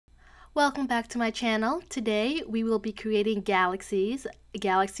Welcome back to my channel. Today we will be creating galaxies.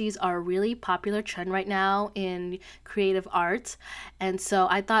 Galaxies are a really popular trend right now in creative art, and so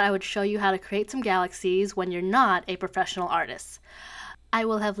I thought I would show you how to create some galaxies when you're not a professional artist. I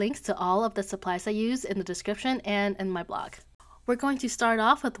will have links to all of the supplies I use in the description and in my blog. We're going to start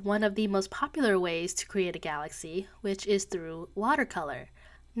off with one of the most popular ways to create a galaxy, which is through watercolor.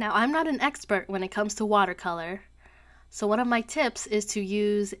 Now, I'm not an expert when it comes to watercolor, so one of my tips is to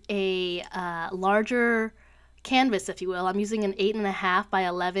use a larger canvas, if you will. I'm using an 8.5 by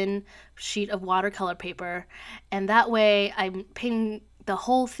 11 sheet of watercolor paper, and that way I'm painting the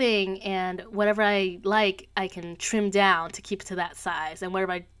whole thing, and whatever I like I can trim down to keep it to that size, and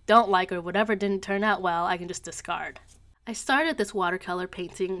whatever I don't like or whatever didn't turn out well I can just discard. I started this watercolor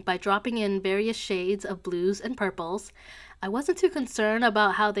painting by dropping in various shades of blues and purples. I wasn't too concerned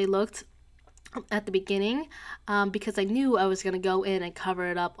about how they looked at the beginning because I knew I was going to go in and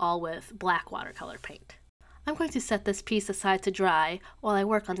cover it up all with black watercolor paint. I'm going to set this piece aside to dry while I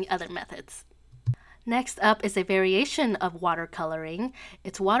work on the other methods. Next up is a variation of watercoloring.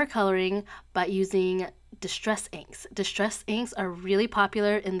 It's watercoloring by using distress inks. Distress inks are really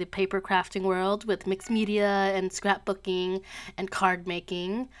popular in the paper crafting world with mixed media and scrapbooking and card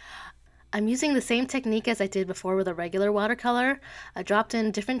making. I'm using the same technique as I did before with a regular watercolor. I dropped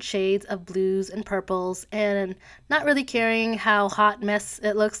in different shades of blues and purples and not really caring how hot mess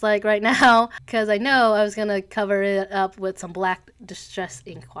it looks like right now because I know I was going to cover it up with some black distress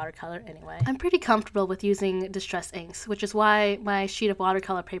ink watercolor anyway. I'm pretty comfortable with using distress inks, which is why my sheet of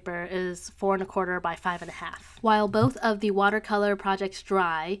watercolor paper is 4.25 by 5.5. While both of the watercolor projects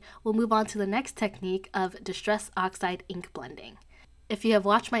dry, we'll move on to the next technique of distress oxide ink blending. If you have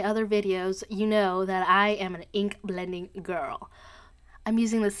watched my other videos, you know that I am an ink blending girl. I'm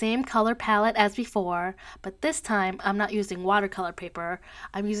using the same color palette as before, but this time I'm not using watercolor paper.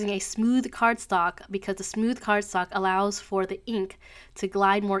 I'm using a smooth cardstock because the smooth cardstock allows for the ink to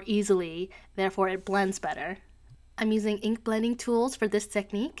glide more easily, therefore it blends better. I'm using ink blending tools for this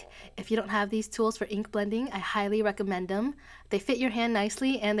technique. If you don't have these tools for ink blending, I highly recommend them. They fit your hand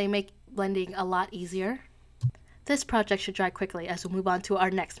nicely and they make blending a lot easier. This project should dry quickly as we move on to our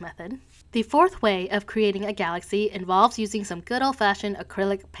next method. The fourth way of creating a galaxy involves using some good old-fashioned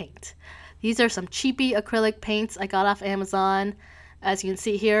acrylic paint. These are some cheapy acrylic paints I got off Amazon. As you can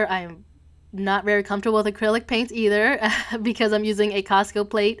see here, I'm not very comfortable with acrylic paint either because I'm using a Costco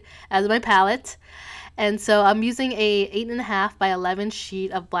plate as my palette. And so I'm using a 8.5 by 11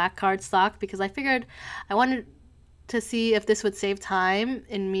 sheet of black cardstock because I figured I wanted to see if this would save time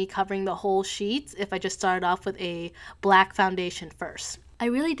in me covering the whole sheet if I just started off with a black foundation first. I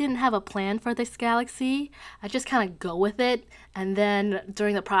really didn't have a plan for this galaxy. I just kind of go with it, and then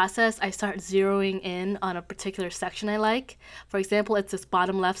during the process I start zeroing in on a particular section I like. For example, it's this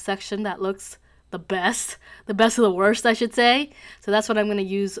bottom left section that looks the best of the worst, I should say. So that's what I'm going to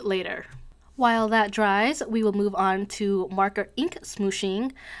use later. While that dries, we will move on to marker ink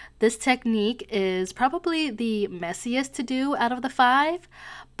smooshing. This technique is probably the messiest to do out of the 5,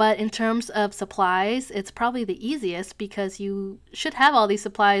 but in terms of supplies, it's probably the easiest because you should have all these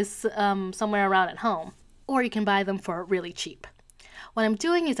supplies somewhere around at home, or you can buy them for really cheap. What I'm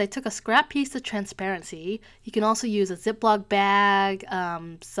doing is I took a scrap piece of transparency. You can also use a Ziploc bag,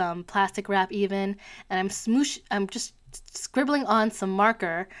 some plastic wrap even, and I'm just scribbling on some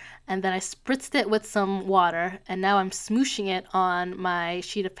marker, and then I spritzed it with some water, and now I'm smooshing it on my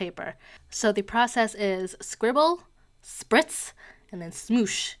sheet of paper. So the process is scribble, spritz, and then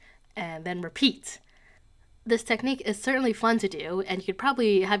smoosh, and then repeat. This technique is certainly fun to do, and you could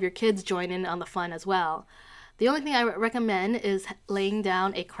probably have your kids join in on the fun as well. The only thing I recommend is laying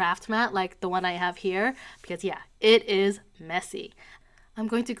down a craft mat like the one I have here, because yeah, it is messy. I'm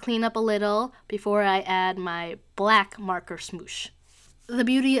going to clean up a little before I add my black marker smoosh. The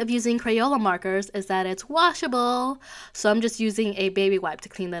beauty of using Crayola markers is that it's washable, so I'm just using a baby wipe to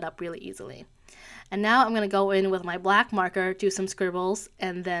clean that up really easily. And now I'm going to go in with my black marker, do some scribbles,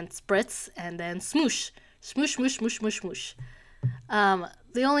 and then spritz, and then smoosh. Smoosh, smoosh, smoosh, smoosh, smoosh.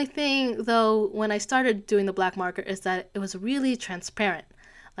 The only thing, though, when I started doing the black marker is that it was really transparent.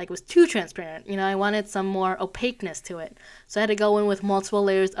 Like, it was too transparent. You know, I wanted some more opaqueness to it. So I had to go in with multiple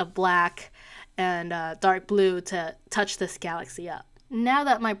layers of black and dark blue to touch this galaxy up. Now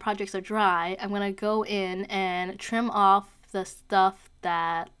that my projects are dry, I'm going to go in and trim off the stuff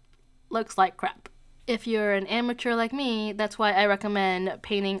that looks like crap. If you're an amateur like me, that's why I recommend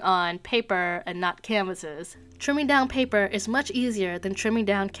painting on paper and not canvases. Trimming down paper is much easier than trimming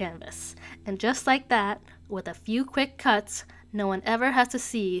down canvas. And just like that, with a few quick cuts, no one ever has to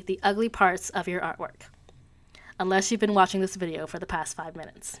see the ugly parts of your artwork. Unless you've been watching this video for the past 5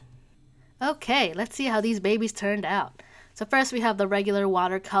 minutes. Okay, let's see how these babies turned out. So first we have the regular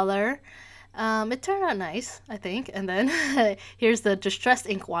watercolor. It turned out nice, I think. And then here's the distressed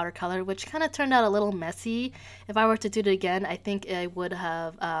ink watercolor, which kind of turned out a little messy. If I were to do it again, I think I would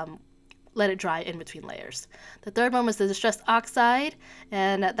have let it dry in between layers. The third one was the distressed oxide,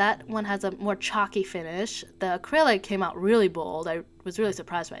 and that one has a more chalky finish. The acrylic came out really bold. I was really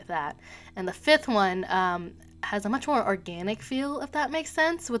surprised by that. And the fifth one has a much more organic feel, if that makes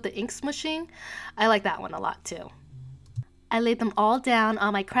sense, with the ink smushing. I like that one a lot too. I laid them all down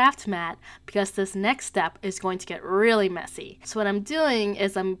on my craft mat because this next step is going to get really messy. So what I'm doing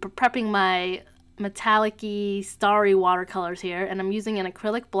is I'm prepping my metallic-y, starry watercolors here, and I'm using an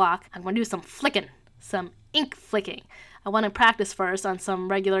acrylic block. I'm going to do some flicking, some ink flicking. I want to practice first on some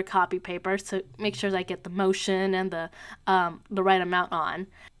regular copy paper to make sure that I get the motion and the right amount on.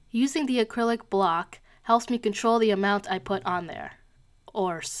 Using the acrylic block helps me control the amount I put on there.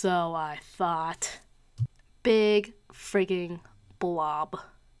 Or so I thought. Big frigging blob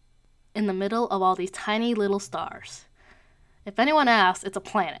in the middle of all these tiny little stars. If anyone asks, it's a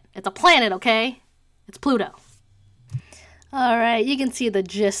planet. It's a planet, okay? It's Pluto. Alright, you can see the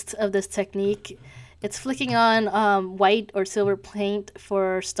gist of this technique. It's flicking on white or silver paint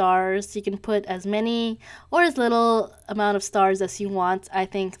for stars. You can put as many or as little amount of stars as you want. I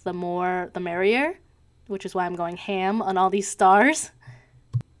think the more the merrier, which is why I'm going ham on all these stars.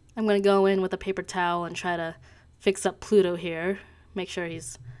 I'm going to go in with a paper towel and try to fix up Pluto here. Make sure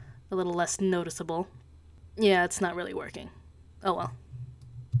he's a little less noticeable. Yeah, it's not really working. Oh well.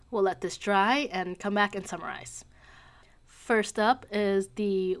 We'll let this dry and come back and summarize. First up is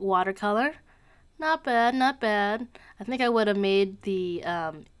the watercolor. Not bad, not bad. I think I would have made the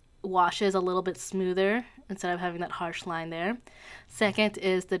washes a little bit smoother instead of having that harsh line there. Second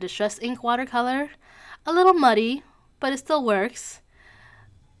is the distressed ink watercolor. A little muddy, but it still works.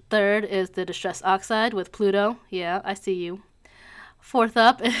 Third is the distressed oxide with Pluto. Yeah, I see you. Fourth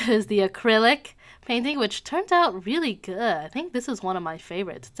up is the acrylic painting, which turned out really good. I think this is one of my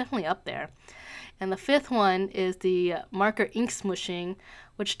favorites. It's definitely up there. And the fifth one is the marker ink smushing,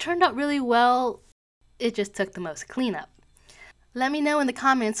 which turned out really well. It just took the most cleanup. Let me know in the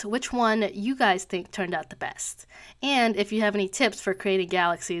comments which one you guys think turned out the best. And if you have any tips for creating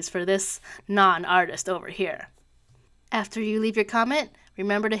galaxies for this non-artist over here. After you leave your comment,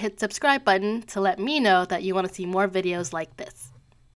 remember to hit the subscribe button to let me know that you want to see more videos like this.